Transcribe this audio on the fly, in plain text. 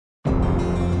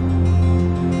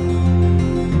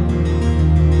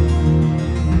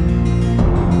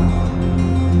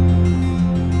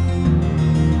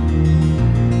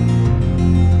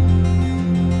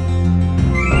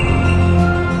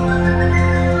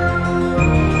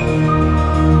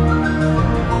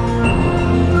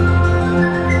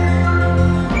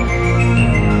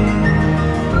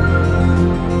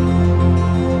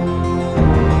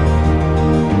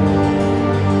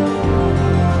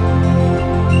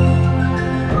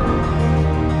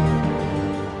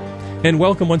And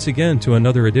welcome once again to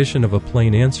another edition of A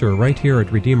Plain Answer right here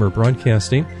at Redeemer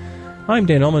Broadcasting. I'm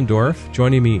Dan Elmendorf.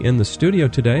 Joining me in the studio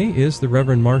today is the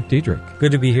Reverend Mark Diedrich.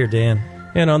 Good to be here, Dan.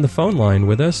 And on the phone line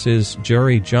with us is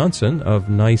Jerry Johnson of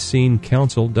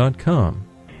NiceneCouncil.com.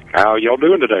 How y'all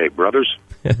doing today, brothers?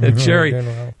 Jerry,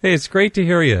 hey, it's great to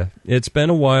hear you. It's been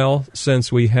a while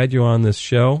since we had you on this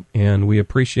show, and we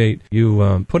appreciate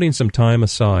you putting some time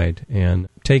aside and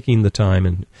taking the time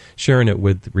and sharing it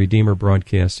with Redeemer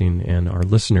Broadcasting and our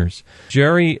listeners.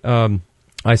 Jerry,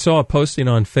 I saw a posting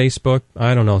on Facebook,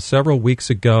 several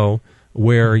weeks ago,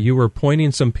 where you were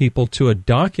pointing some people to a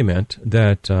document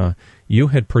that you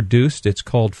had produced. It's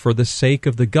called For the Sake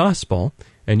of the Gospel,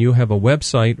 and you have a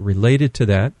website related to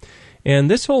that.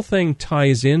 And this whole thing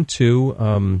ties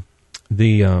into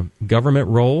the government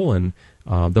role and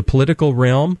the political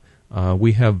realm.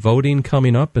 We have voting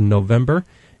coming up in November.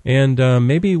 And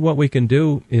maybe what we can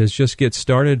do is just get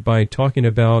started by talking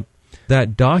about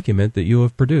that document that you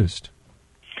have produced.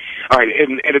 All right,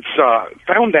 and it's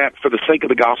found at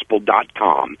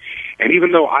forthesakeofthegospel.com. And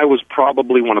even though I was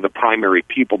probably one of the primary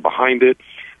people behind it,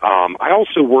 I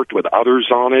also worked with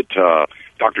others on it,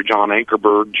 Dr. John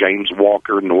Ankerberg, James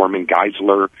Walker, Norman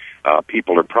Geisler.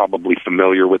 People are probably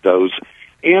familiar with those,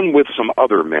 and with some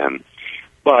other men.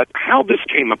 But how this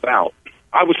came about,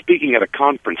 I was speaking at a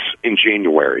conference in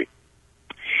January,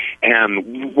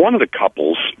 and one of the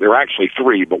couples, there were actually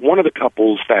three, but one of the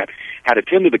couples that had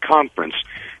attended the conference,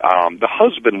 the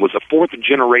husband was a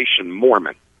fourth-generation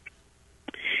Mormon.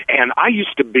 And I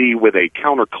used to be with a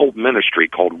counter-cult ministry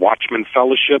called Watchman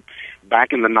Fellowship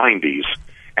back in the 90s.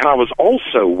 And I was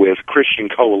also with Christian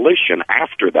Coalition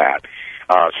after that.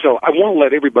 So I want to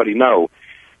let everybody know,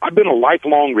 I've been a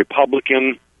lifelong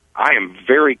Republican. I am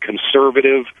very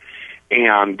conservative.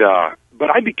 And but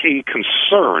I became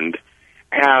concerned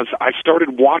as I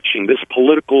started watching this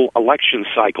political election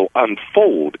cycle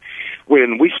unfold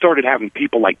when we started having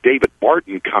people like David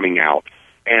Barton coming out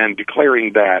and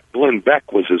declaring that Glenn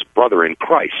Beck was his brother in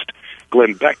Christ.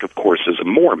 Glenn Beck, of course, is a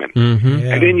Mormon. Mm-hmm.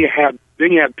 Yeah. And then you had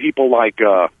people like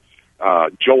Joel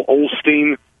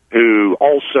Osteen, who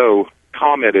also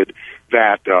commented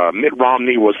that Mitt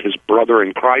Romney was his brother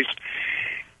in Christ.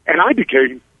 And I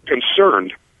became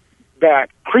concerned that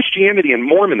Christianity and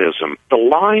Mormonism, the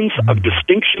lines of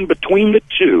distinction between the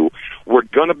two, were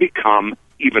going to become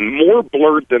even more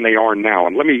blurred than they are now.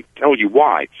 And let me tell you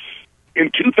why. In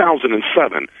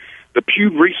 2007, the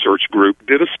Pew Research Group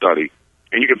did a study,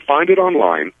 and you can find it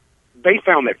online. They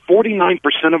found that 49%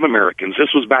 of Americans,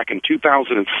 this was back in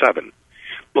 2007,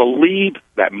 believe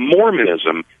that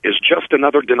Mormonism is just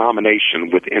another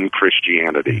denomination within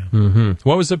Christianity. Mm-hmm.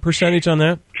 What was the percentage on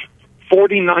that?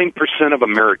 49% of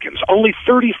Americans. Only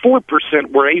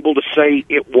 34% were able to say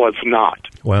it was not.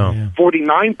 Wow. Yeah.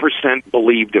 49%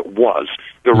 believed it was.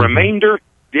 The remainder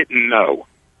didn't know.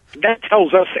 That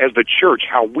tells us as the church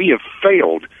how we have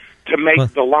failed to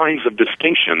make the lines of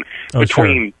distinction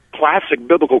between classic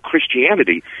biblical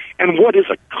Christianity and what is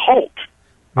a cult.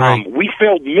 Right. We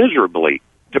failed miserably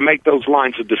to make those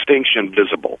lines of distinction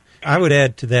visible. I would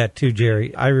add to that, too,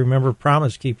 Jerry. I remember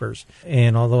Promise Keepers,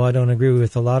 and although I don't agree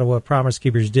with a lot of what Promise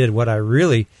Keepers did, what I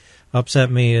really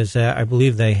upset me is that I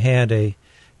believe they had a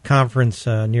conference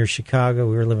near Chicago.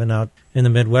 We were living out in the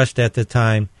Midwest at the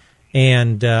time,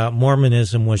 and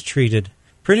Mormonism was treated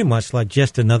pretty much like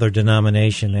just another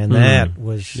denomination, and that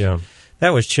was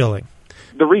chilling.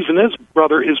 The reason is,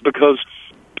 brother, is because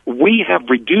we have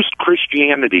reduced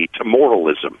Christianity to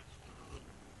moralism.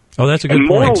 Oh, that's a good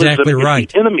point. Exactly right.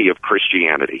 Is the enemy of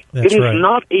Christianity. That's it is right.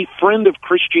 not a friend of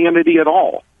Christianity at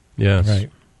all. Yes. Right.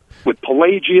 With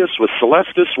Pelagius, with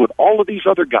Celestis, with all of these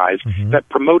other guys that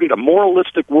promoted a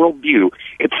moralistic worldview,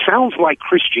 it sounds like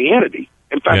Christianity.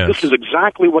 In fact, this is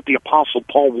exactly what the Apostle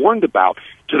Paul warned about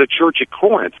to the church at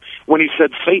Corinth when he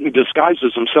said, Satan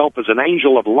disguises himself as an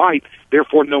angel of light,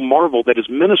 therefore no marvel that his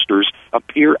ministers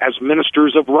appear as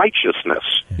ministers of righteousness.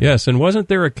 Yes, and wasn't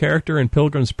there a character in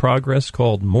Pilgrim's Progress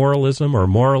called moralism or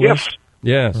moralist?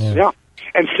 Yes. Yes. Yeah.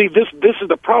 And see, this is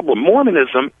the problem.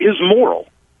 Mormonism is moral,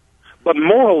 but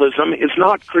moralism is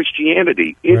not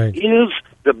Christianity. It is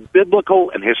the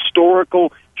biblical and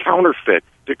historical counterfeit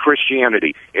to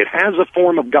Christianity. It has a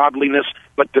form of godliness,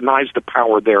 but denies the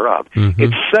power thereof.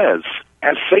 It says,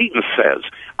 as Satan says,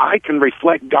 I can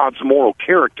reflect God's moral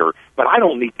character, but I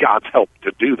don't need God's help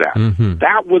to do that.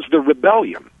 That was the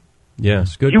rebellion.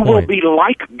 Yes, good You point. will be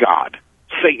like God,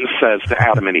 Satan says to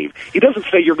Adam and Eve. He doesn't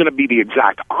say you're going to be the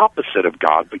exact opposite of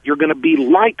God, but you're going to be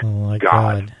like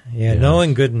God. Yeah,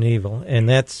 knowing good and evil. And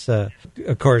that's, of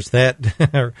course,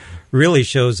 that really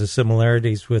shows the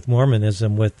similarities with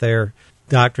Mormonism with their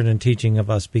doctrine and teaching of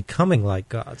us becoming like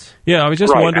gods. Yeah, I was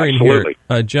just wondering absolutely.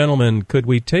 here, gentlemen, could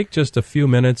we take just a few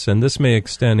minutes, and this may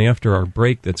extend after our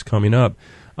break that's coming up.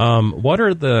 What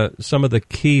are some of the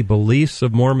key beliefs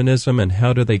of Mormonism, and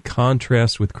how do they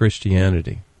contrast with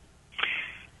Christianity?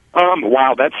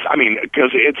 Wow,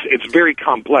 because it's very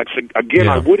complex. Again,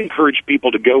 Yeah. I would encourage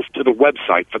people to go to the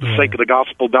website for the sake of the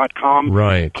gospel.com.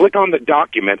 Right. Click on the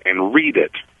document and read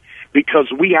it, because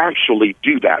we actually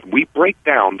do that. We break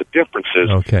down the differences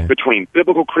between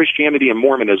biblical Christianity and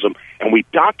Mormonism, and we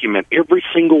document every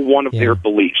single one of their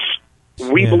beliefs.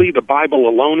 We believe the Bible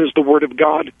alone is the Word of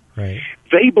God. Right.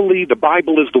 They believe the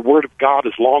Bible is the Word of God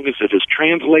as long as it is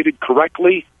translated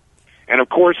correctly. And, of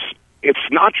course, it's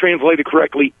not translated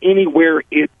correctly anywhere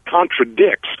it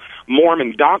contradicts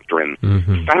Mormon doctrine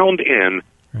found in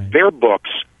their books,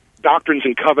 Doctrines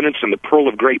and Covenants and the Pearl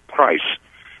of Great Price,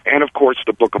 and, of course,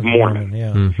 the Book of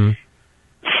Mormon.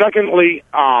 Secondly,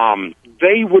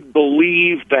 they would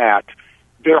believe that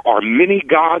there are many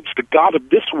gods. The God of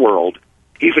this world,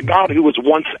 he's a God who was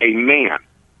once a man.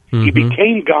 He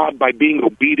became God by being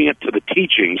obedient to the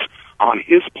teachings on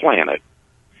his planet.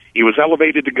 He was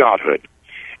elevated to godhood.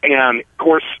 And, of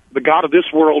course, the God of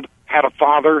this world had a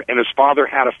father, and his father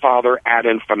had a father ad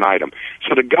infinitum.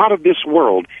 So the God of this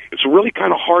world, it's really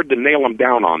kind of hard to nail him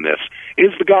down on this.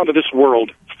 Is the God of this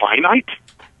world finite?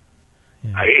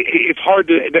 It's hard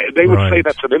to, they would say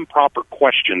that's an improper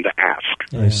question to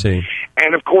ask. I see.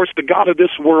 And, of course, the God of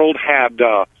this world had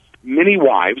many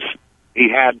wives. He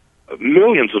had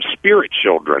millions of spirit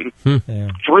children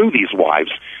through these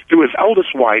wives. Through his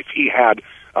eldest wife, he had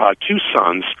 2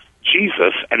 sons,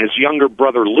 Jesus and his younger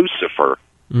brother Lucifer.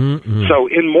 So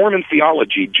in Mormon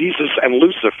theology, Jesus and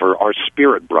Lucifer are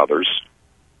spirit brothers.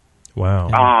 Wow.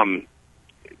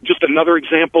 Just another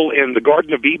example, in the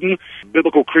Garden of Eden,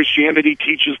 biblical Christianity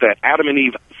teaches that Adam and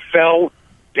Eve fell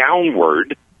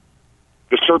downward.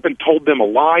 The serpent told them a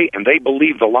lie, and they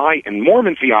believed the lie. In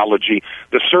Mormon theology,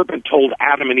 the serpent told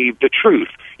Adam and Eve the truth.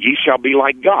 Ye shall be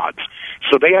like gods.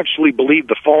 So they actually believe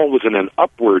the fall was in an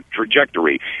upward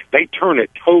trajectory. They turn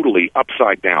it totally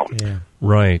upside down.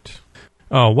 Right.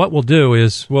 What we'll do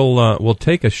is we'll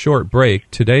take a short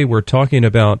break. Today we're talking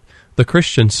about the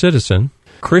Christian citizen,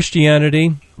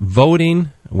 Christianity,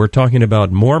 voting. We're talking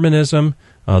about Mormonism,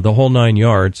 the whole 9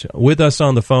 yards. With us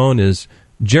on the phone is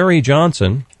Jerry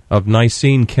Johnson of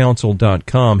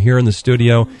NiceneCouncil.com. Here in the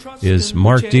studio is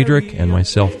Mark Diedrich and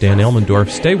myself, Dan Elmendorf.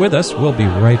 Stay with us. We'll be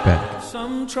right back.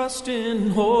 Some trust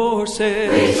in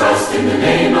horses. We trust in the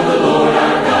name of the Lord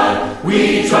our God.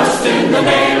 We trust in the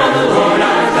name of the Lord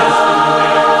our God.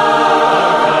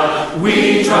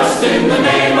 We trust in the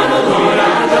name of the Lord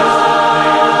our God.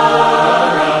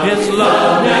 His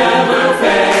love never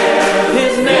fails.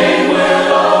 His name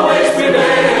will always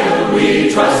prevail.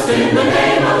 We trust in the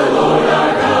name of the Lord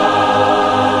our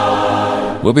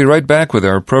God. We'll be right back with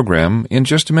our program in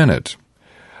just a minute.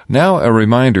 Now, a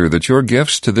reminder that your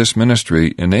gifts to this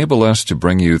ministry enable us to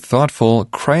bring you thoughtful,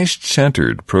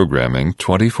 Christ-centered programming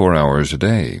 24 hours a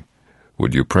day.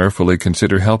 Would you prayerfully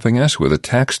consider helping us with a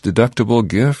tax-deductible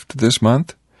gift this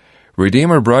month?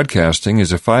 Redeemer Broadcasting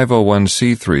is a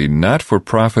 501c3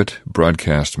 not-for-profit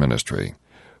broadcast ministry.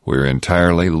 We're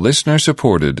entirely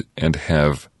listener-supported and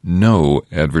have no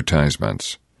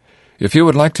advertisements. If you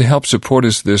would like to help support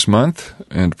us this month,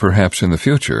 and perhaps in the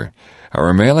future,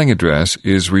 our mailing address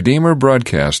is Redeemer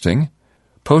Broadcasting,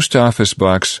 Post Office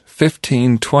Box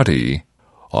 1520,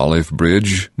 Olive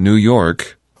Bridge, New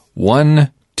York,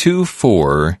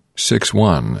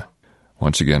 12461.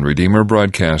 Once again, Redeemer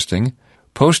Broadcasting,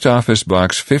 Post Office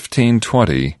Box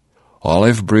 1520,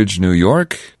 Olive Bridge, New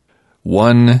York,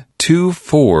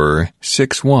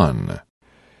 12461.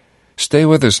 Stay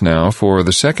with us now for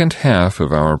the second half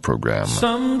of our program.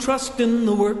 Some trust in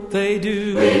the work they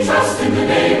do. We trust in the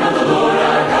name of the Lord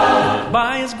our God.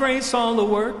 By His grace all the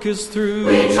work is through.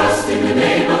 We trust in the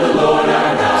name of the Lord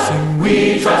our God. Sing,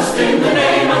 we trust in the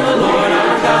name of the Lord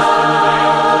our God.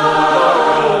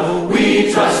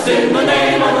 We trust in the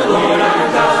name of the Lord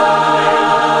our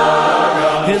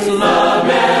God. His love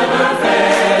never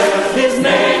fails. His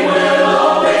name will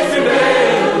always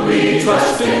prevail. We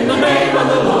trust in the name of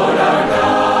the Lord our God.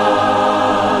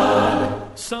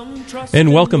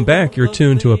 And welcome back. You're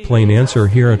tuned to A Plain Answer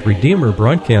here at Redeemer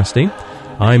Broadcasting.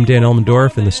 I'm Dan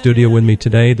Elmendorf. In the studio with me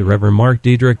today, the Reverend Mark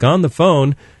Diedrich. On the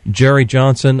phone, Jerry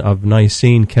Johnson of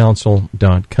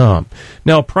NiceneCouncil.com.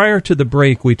 Now, prior to the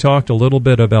break, we talked a little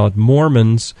bit about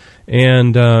Mormons,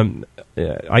 and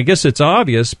I guess it's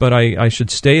obvious, but I should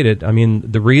state it. I mean,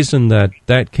 the reason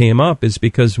that came up is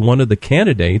because one of the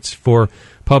candidates for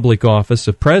public office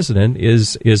of president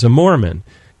is a Mormon.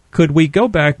 could we go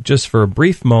back just for a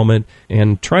brief moment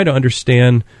and try to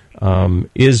understand,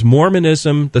 is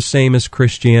Mormonism the same as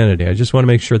Christianity? I just want to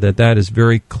make sure that that is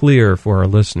very clear for our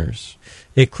listeners.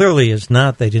 It clearly is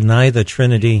not. They deny the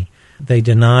Trinity. They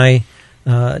deny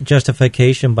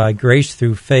justification by grace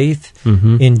through faith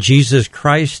in Jesus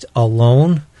Christ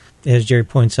alone. As Jerry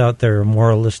points out, they're a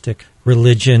moralistic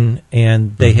religion,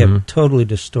 and they have totally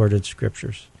distorted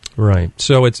Scriptures. Right.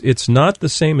 So it's not the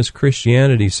same as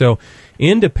Christianity. So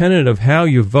independent of how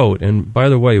you vote, and by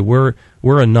the way, we're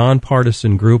a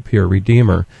nonpartisan group here,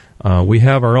 Redeemer. We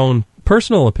have our own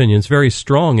personal opinions, very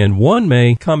strong, and one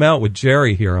may come out with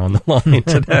Jerry here on the line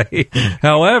today.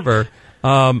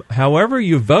 However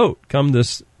you vote come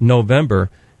this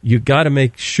November, you got to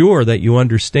make sure that you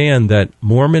understand that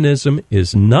Mormonism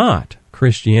is not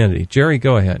Christianity. Jerry,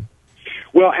 go ahead.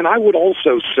 Well, and I would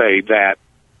also say that,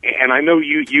 and I know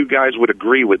you guys would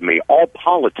agree with me, all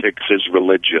politics is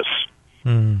religious.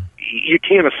 You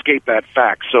can't escape that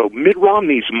fact. So Mitt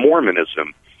Romney's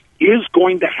Mormonism is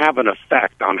going to have an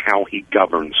effect on how he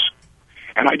governs.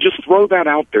 And I just throw that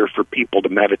out there for people to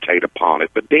meditate upon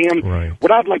it. But, Dan,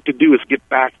 what I'd like to do is get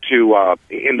back to,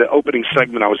 in the opening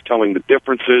segment, I was telling the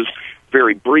differences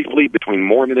very briefly between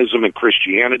Mormonism and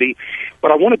Christianity.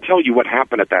 But I want to tell you what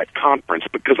happened at that conference,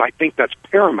 because I think that's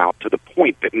paramount to the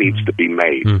point that needs to be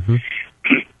made.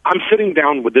 I'm sitting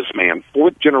down with this man,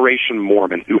 fourth-generation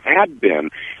Mormon, who had been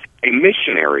a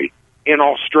missionary in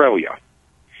Australia.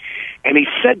 And he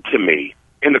said to me,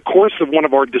 in the course of one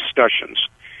of our discussions,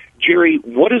 Jerry,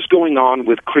 what is going on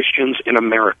with Christians in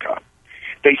America?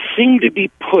 They seem to be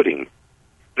putting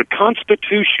the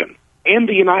Constitution and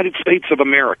the United States of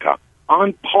America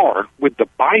on par with the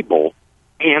Bible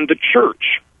and the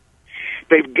church.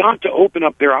 They've got to open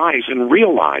up their eyes and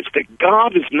realize that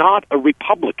God is not a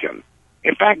Republican.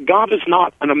 In fact, God is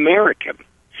not an American.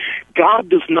 God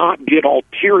does not get all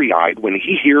teary-eyed when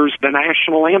he hears the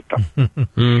national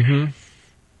anthem.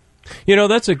 You know,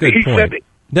 that's a good point.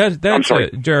 That's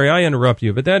Jerry, I interrupt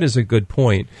you, but that is a good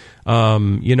point.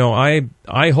 You know,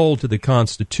 I hold to the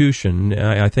Constitution.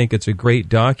 I think it's a great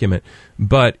document,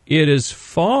 but it is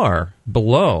far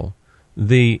below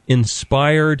the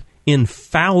inspired,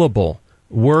 infallible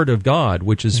Word of God,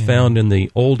 which is found in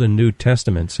the Old and New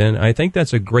Testaments. And I think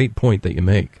that's a great point that you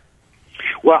make.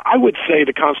 Well, I would say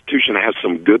the Constitution has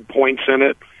some good points in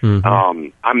it.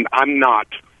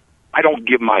 I don't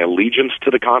give my allegiance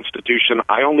to the Constitution.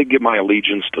 I only give my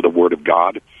allegiance to the Word of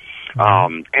God.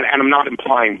 And I'm not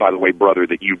implying, by the way, brother,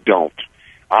 that you don't.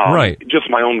 Just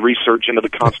my own research into the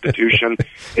Constitution.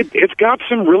 It's got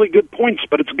some really good points,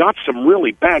 but it's got some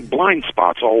really bad blind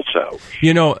spots also.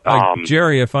 You know,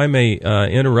 Jerry, if I may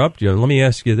interrupt you, let me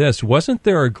ask you this. Wasn't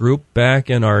there a group back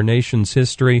in our nation's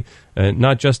history,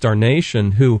 not just our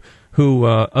nation, who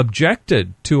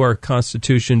objected to our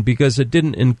Constitution because it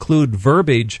didn't include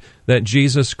verbiage that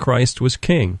Jesus Christ was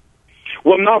king?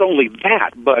 Well, not only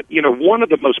that, but, you know, one of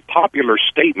the most popular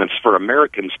statements for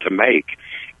Americans to make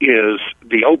is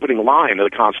the opening line of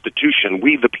the Constitution,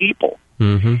 "We the people."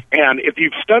 And if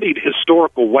you've studied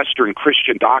historical Western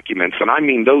Christian documents, and I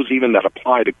mean those even that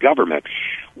apply to government,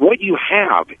 what you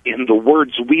have in the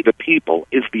words "we the people"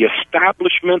 is the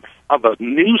establishment of a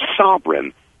new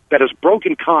sovereign that has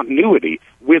broken continuity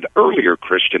with earlier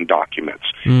Christian documents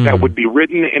that would be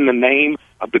written in the name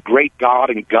of the great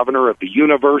God and governor of the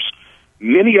universe.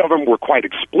 Many of them were quite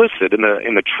explicit in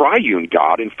the triune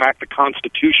God. In fact, the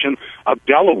Constitution of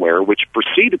Delaware, which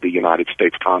preceded the United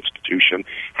States Constitution,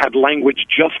 had language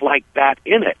just like that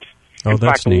in it. In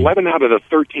fact, 11 out of the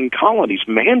 13 colonies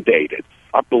mandated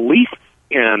a belief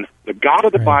in the God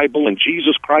of the Bible and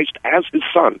Jesus Christ as his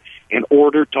son in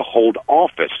order to hold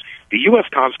office. The U.S.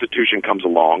 Constitution comes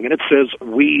along, and it says,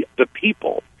 "We the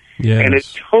people." And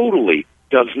it totally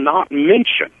does not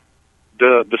mention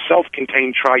the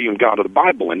self-contained triune God of the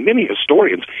Bible. And many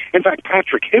historians, in fact,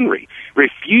 Patrick Henry,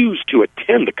 refused to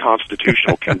attend the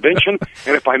Constitutional Convention,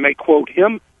 and if I may quote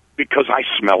him, "because I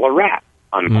smell a rat,"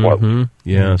 unquote.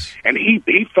 Yes. And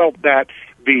he felt that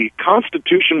the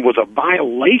Constitution was a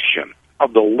violation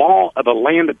of the law of the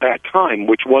land at that time,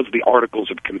 which was the Articles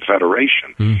of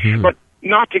Confederation. But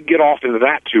not to get off into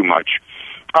that too much,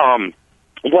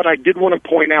 what I did want to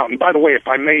point out, and by the way, if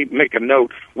I may make a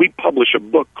note, we publish a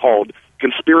book called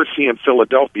Conspiracy in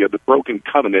Philadelphia, The Broken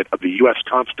Covenant of the U.S.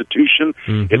 Constitution.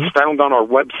 It's found on our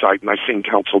website,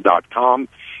 NiceneCouncil.com.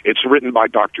 It's written by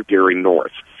Dr. Gary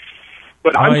North.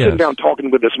 But I'm sitting down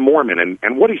talking with this Mormon,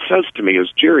 and what he says to me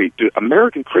is, "Jerry, do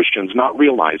American Christians not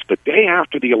realize the day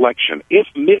after the election, if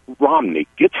Mitt Romney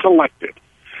gets elected,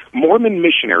 Mormon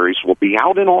missionaries will be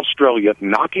out in Australia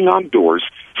knocking on doors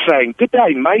saying, "Good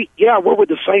day, mate. Yeah, we're with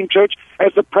the same church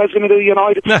as the President of the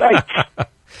United States."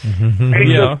 And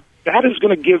he says, that is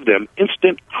going to give them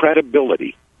instant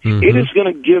credibility. It is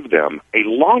going to give them a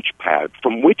launch pad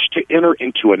from which to enter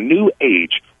into a new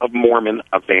age of Mormon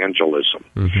evangelism.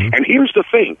 And here's the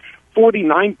thing.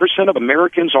 49% of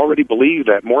Americans already believe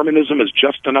that Mormonism is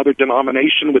just another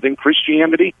denomination within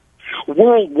Christianity.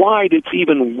 Worldwide, it's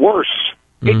even worse.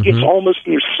 It gets almost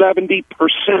near 70%.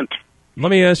 Let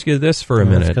me ask you this for a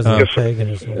minute.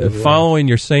 Following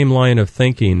your same line of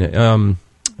thinking,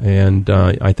 and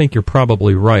I think you're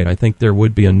probably right. I think there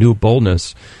would be a new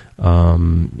boldness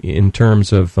in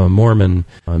terms of Mormon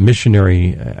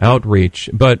missionary outreach.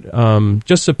 But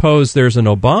just suppose there's an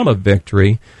Obama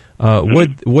victory.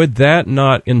 Would that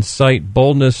not incite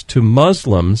boldness to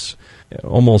Muslims?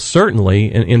 Almost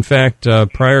certainly. In fact,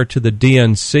 prior to the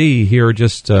DNC here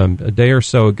just a day or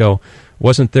so ago,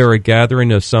 wasn't there a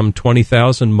gathering of some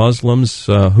 20,000 Muslims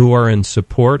who are in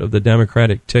support of the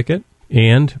Democratic ticket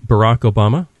and Barack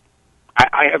Obama?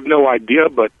 I have no idea,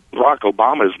 but Barack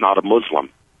Obama is not a Muslim.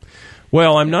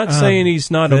 Well, I'm not saying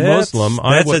he's not a Muslim.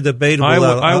 That's a debatable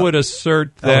I would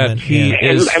assert that he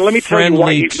is and let me tell you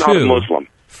why he's not a Muslim.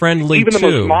 Even the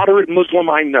most moderate Muslim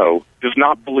I know does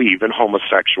not believe in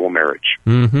homosexual marriage.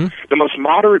 The most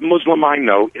moderate Muslim I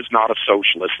know is not a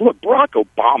socialist. Look, Barack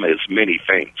Obama is many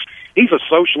things. He's a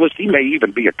socialist. He may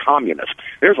even be a communist.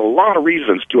 There's a lot of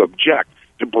reasons to object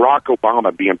to Barack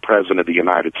Obama being president of the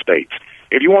United States.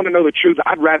 If you want to know the truth,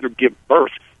 I'd rather give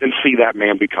birth than see that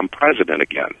man become president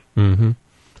again.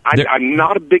 I'm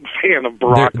not a big fan of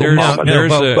Barack Obama.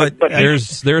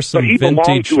 There's some but he belonged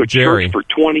vintage to a Jerry. church for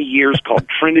 20 years called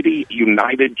Trinity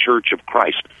United Church of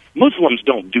Christ. Muslims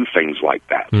don't do things like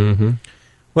that.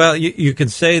 Well, you can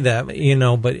say that,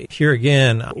 but here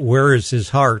again, where is his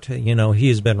heart? He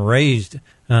has been raised.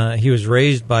 He was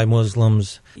raised by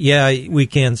Muslims. Yeah, we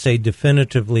can say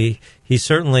definitively he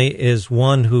certainly is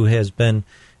one who has been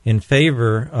in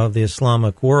favor of the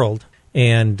Islamic world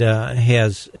and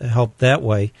has helped that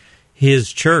way.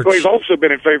 His church. Well, he's also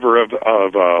been in favor of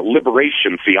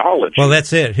liberation theology. Well,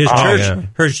 that's it. His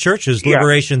church is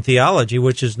liberation theology,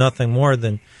 which is nothing more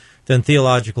than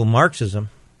theological Marxism.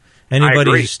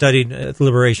 Anybody who's studied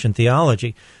liberation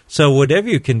theology. So whatever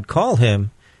you can call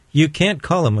him, you can't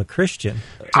call him a Christian.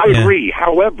 I agree.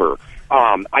 However,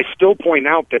 I still point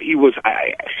out that he was,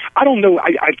 I don't know,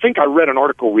 I think I read an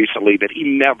article recently that he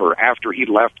never, after he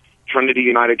left Trinity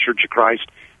United Church of Christ,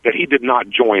 that he did not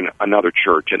join another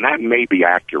church, and that may be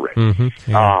accurate.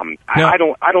 I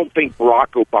don't think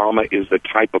Barack Obama is the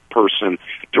type of person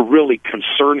to really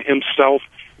concern himself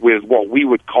with what we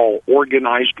would call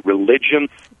organized religion,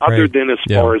 other than as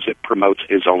far as it promotes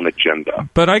his own agenda.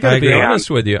 But I got to be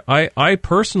honest with you. I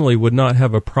personally would not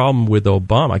have a problem with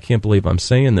Obama. I can't believe I'm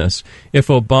saying this. If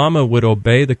Obama would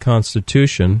obey the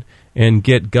Constitution and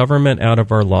get government out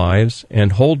of our lives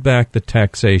and hold back the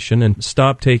taxation and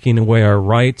stop taking away our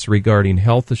rights regarding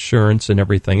health assurance and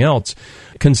everything else,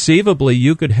 conceivably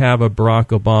you could have a Barack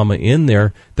Obama in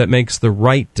there that makes the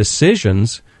right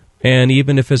decisions, and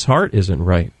even if his heart isn't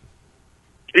right.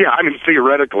 Yeah, I mean,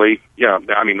 theoretically,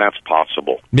 that's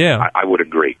possible. Yeah. I would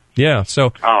agree. Yeah,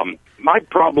 so... my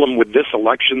problem with this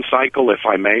election cycle, if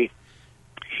I may,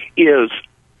 is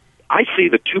I see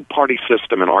the two-party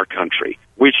system in our country,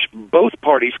 which both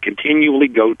parties continually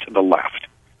go to the left,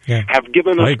 have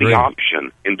given us the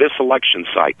option in this election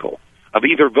cycle of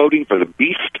either voting for the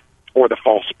beast or the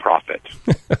false prophet.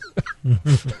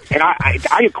 And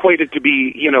I equate it to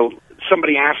be,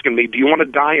 somebody asking me, do you want to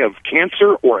die of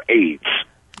cancer or AIDS?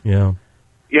 Yeah.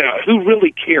 Who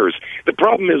really cares? The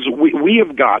problem is we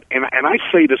have got, and I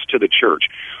say this to the church,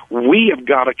 we have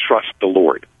got to trust the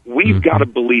Lord. We've got to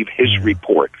believe his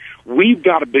report. We've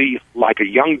got to be like a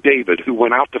young David who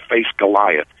went out to face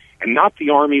Goliath, and not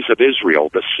the armies of Israel,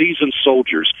 the seasoned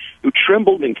soldiers who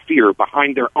trembled in fear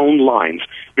behind their own lines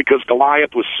because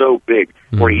Goliath was so big,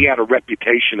 or he had a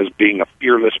reputation as being a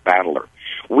fearless battler.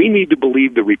 We need to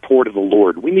believe the report of the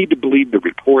Lord. We need to believe the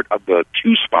report of the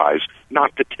 2 spies,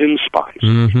 not the 10 spies.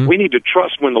 We need to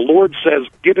trust when the Lord says,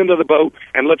 get into the boat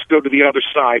and let's go to the other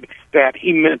side, that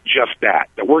he meant just that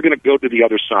we're going to go to the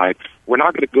other side. We're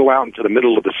not going to go out into the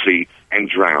middle of the sea and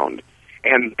drown.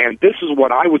 And this is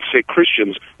what I would say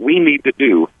Christians, we need to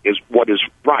do, is what is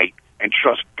right and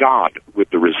trust God with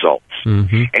the results.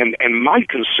 And my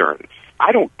concern,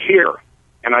 I don't care,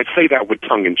 and I say that with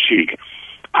tongue-in-cheek,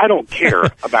 I don't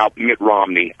care about Mitt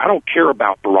Romney. I don't care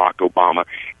about Barack Obama.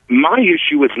 My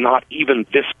issue is not even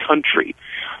this country.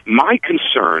 My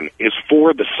concern is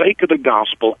for the sake of the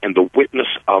gospel and the witness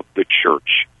of the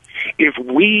church. If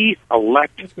we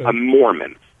elect a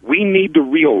Mormon, we need to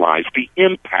realize the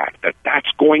impact that that's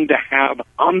going to have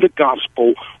on the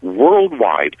gospel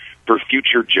worldwide for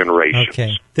future generations.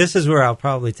 Okay. This is where I'll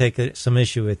probably take some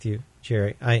issue with you,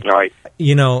 Jerry. All right.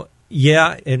 You know,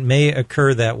 yeah, it may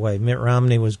occur that way. Mitt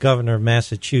Romney was governor of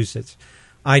Massachusetts.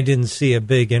 I didn't see a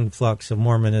big influx of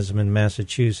Mormonism in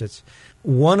Massachusetts.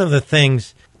 One of the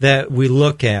things that we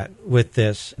look at with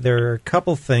this, there are a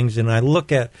couple things, and I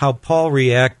look at how Paul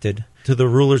reacted to the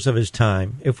rulers of his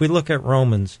time. If we look at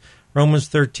Romans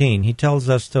 13, he tells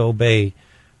us to obey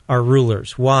our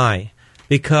rulers. Why?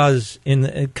 Because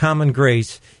in common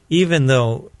grace, even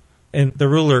though and the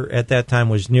ruler at that time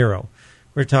was Nero,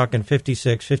 we're talking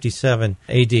 56, 57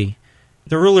 A.D.,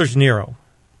 the ruler's Nero,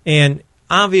 and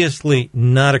obviously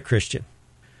not a Christian.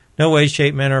 No way,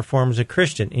 shape, manner, or form is a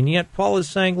Christian. And yet Paul is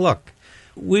saying, look,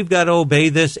 we've got to obey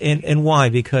this. And why?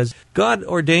 Because God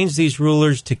ordains these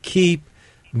rulers to keep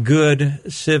good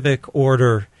civic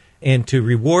order and to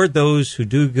reward those who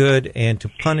do good and to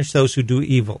punish those who do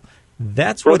evil.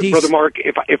 That's what he's... Brother Mark,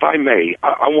 if I may,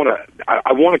 I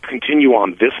want to continue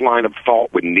on this line of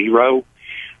thought with Nero.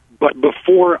 But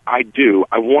before I do,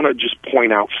 I want to just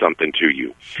point out something to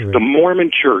you. Sure. The Mormon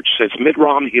Church, since Mitt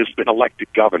Romney has been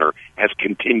elected governor, has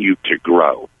continued to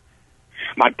grow.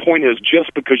 My point is,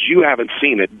 just because you haven't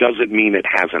seen it doesn't mean it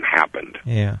hasn't happened.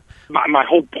 Yeah. My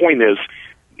whole point is,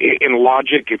 in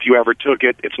logic, if you ever took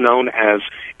it, it's known as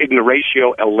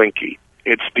ignoratio elenchi.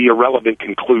 It's the irrelevant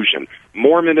conclusion.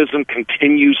 Mormonism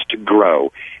continues to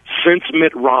grow since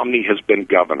Mitt Romney has been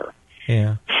governor.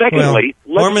 Yeah. Secondly,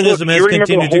 Mormonism has continued to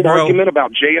grow. You remember the whole argument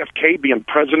about JFK being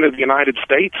president of the United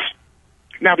States?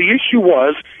 Now, the issue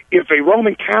was, if a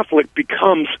Roman Catholic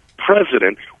becomes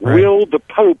president, will the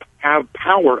Pope have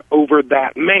power over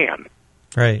that man?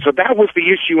 Right. So that was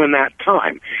the issue in that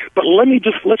time. But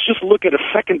let's just look at a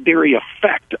secondary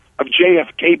effect of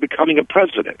JFK becoming a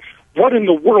president. What in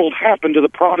the world happened to the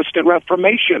Protestant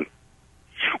Reformation?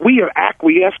 We have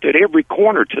acquiesced at every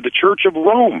corner to the Church of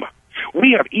Rome.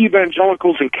 We have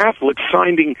evangelicals and Catholics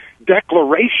signing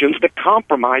declarations that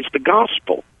compromise the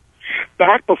gospel.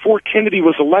 Back before Kennedy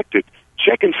was elected,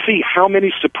 check and see how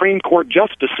many Supreme Court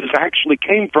justices actually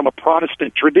came from a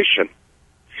Protestant tradition.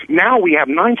 Now we have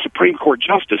 9 Supreme Court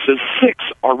justices, 6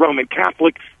 are Roman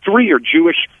Catholic, 3 are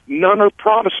Jewish, none are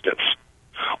Protestants.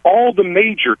 All the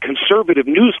major conservative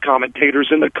news commentators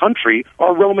in the country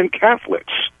are Roman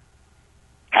Catholics.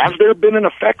 Has there been an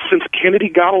effect since Kennedy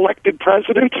got elected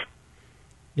president?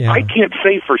 Yeah. I can't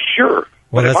say for sure,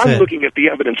 well, but if I'm looking at the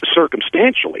evidence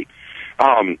circumstantially,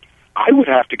 I would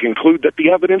have to conclude that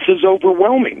the evidence is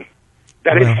overwhelming,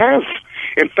 that it has.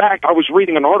 In fact, I was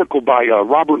reading an article by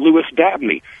Robert Louis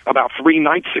Dabney about 3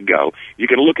 nights ago. You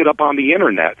can look it up on the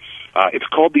Internet. It's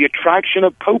called The Attraction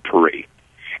of Popery.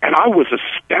 And I was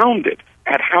astounded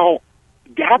at how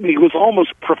Dabney was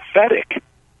almost prophetic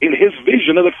in his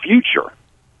vision of the future.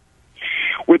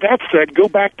 With that said, go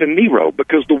back to Nero,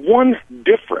 because the one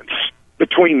difference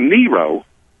between Nero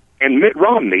and Mitt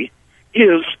Romney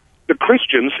is the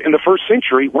Christians in the first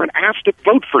century weren't asked to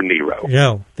vote for Nero.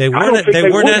 No, they weren't. I don't think they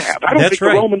would have. I don't think the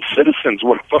right. Roman citizens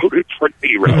would have voted for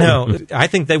Nero. No, I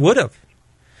think they would have.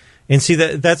 And see,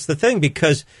 that's the thing,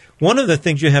 because one of the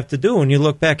things you have to do when you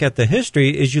look back at the history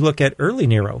is you look at early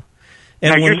Nero.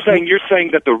 And now, you're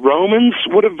saying that the Romans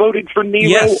would have voted for Nero,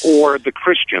 yes. or the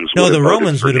Christians would have voted for Nero? No, the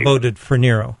Romans would have voted for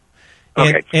Nero.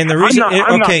 Okay. And the reason,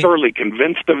 I'm not thoroughly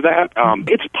convinced of that.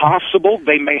 It's possible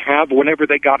they may have, whenever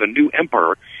they got a new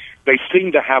emperor, they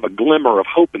seemed to have a glimmer of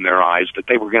hope in their eyes that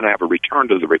they were going to have a return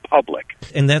to the Republic.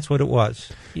 And that's what it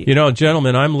was. You know,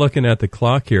 gentlemen, I'm looking at the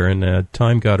clock here, and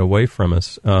time got away from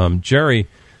us. Jerry,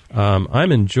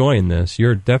 I'm enjoying this.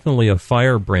 You're definitely a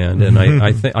firebrand, and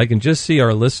I can just see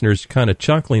our listeners kind of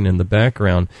chuckling in the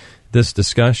background this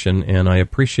discussion, and I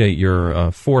appreciate your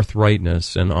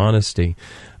forthrightness and honesty.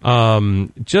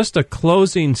 Just a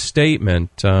closing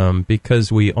statement,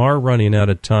 because we are running out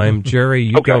of time. Jerry,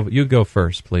 you go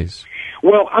first, please.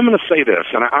 Well, I'm going to say this,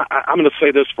 and I'm going to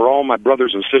say this for all my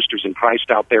brothers and sisters in Christ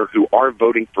out there who are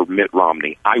voting for Mitt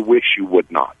Romney. I wish you would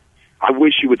not. I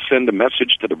wish you would send a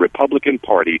message to the Republican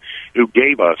Party, who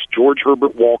gave us George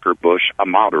Herbert Walker Bush, a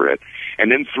moderate,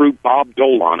 and then threw Bob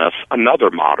Dole on us,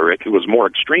 another moderate, who was more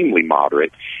extremely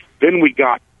moderate. Then we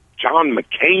got John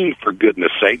McCain, for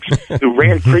goodness sakes, who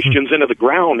ran Christians into the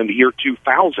ground in the year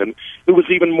 2000, who was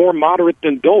even more moderate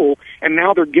than Dole, and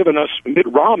now they're giving us Mitt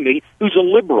Romney, who's a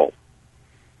liberal.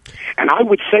 And I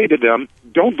would say to them,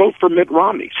 don't vote for Mitt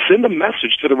Romney. Send a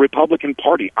message to the Republican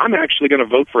Party. I'm actually going to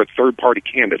vote for a third-party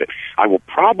candidate. I will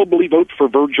probably vote for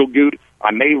Virgil Goode.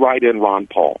 I may write in Ron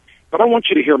Paul. But I want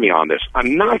you to hear me on this.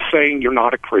 I'm not saying you're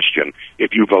not a Christian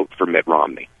if you vote for Mitt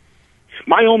Romney.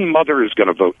 My own mother is going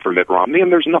to vote for Mitt Romney,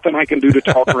 and there's nothing I can do to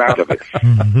talk her out of it.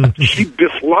 She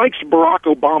dislikes Barack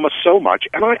Obama so much,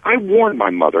 and I warned my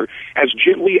mother as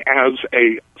gently as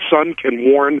a son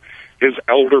can warn his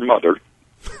elder mother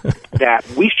that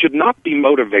we should not be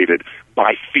motivated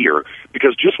by fear,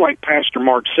 because just like Pastor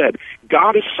Mark said,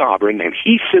 God is sovereign, and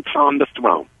he sits on the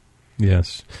throne.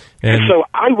 Yes. And so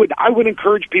I would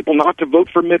encourage people not to vote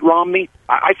for Mitt Romney.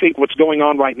 I think what's going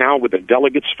on right now with the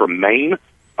delegates from Maine,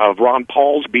 of Ron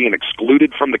Paul's being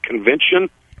excluded from the convention,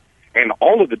 and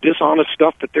all of the dishonest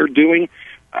stuff that they're doing.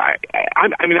 I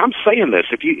mean, I'm saying this.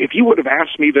 If you would have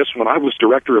asked me this when I was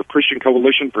director of Christian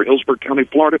Coalition for Hillsborough County,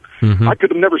 Florida, I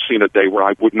could have never seen a day where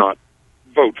I would not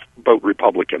vote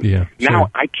Republican. Yeah,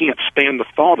 now I can't stand the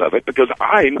thought of it because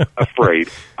I'm afraid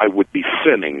I would be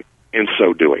sinning in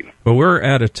so doing. Well, we're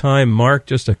out of time. Mark,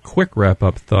 just a quick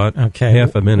wrap-up thought. Okay.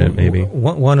 Half a minute, maybe.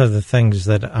 One of the things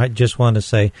that I just want to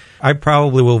say, I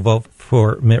probably will vote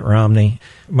for Mitt Romney.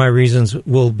 My reasons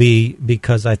will be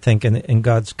because I think in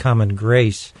God's common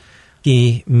grace,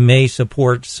 he may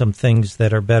support some things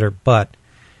that are better, but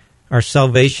our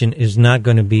salvation is not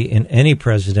going to be in any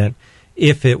president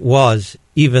if it was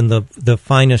even the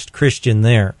finest Christian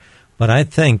there. But I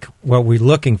think what we're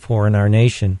looking for in our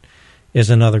nation is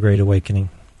another great awakening.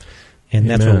 And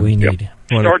that's what we need. Yep.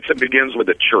 It starts and begins with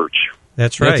the church.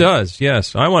 That's right. It does,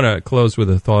 yes. I want to close with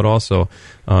a thought also.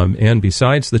 And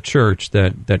besides the church,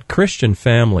 that Christian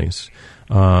families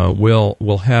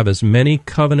will have as many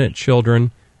covenant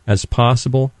children as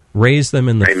possible, raise them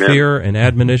in the fear and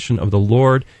admonition of the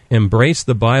Lord, embrace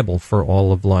the Bible for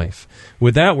all of life.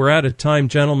 With that, we're out of time,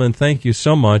 gentlemen. Thank you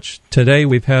so much. Today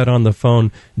we've had on the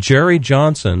phone Jerry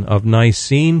Johnson of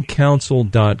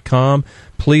NiceneCouncil.com.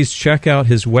 Please check out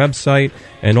his website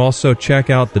and also check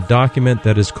out the document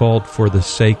that is called For the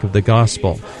Sake of the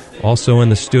Gospel. Also in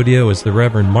the studio is the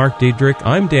Reverend Mark Diedrich.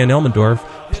 I'm Dan Elmendorf.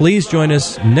 Please join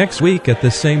us next week at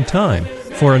the same time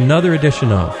for another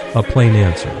edition of A Plain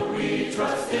Answer. We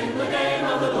trust in the name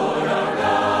of the Lord our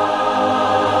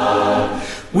God.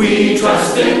 We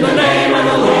trust in the name of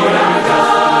the Lord.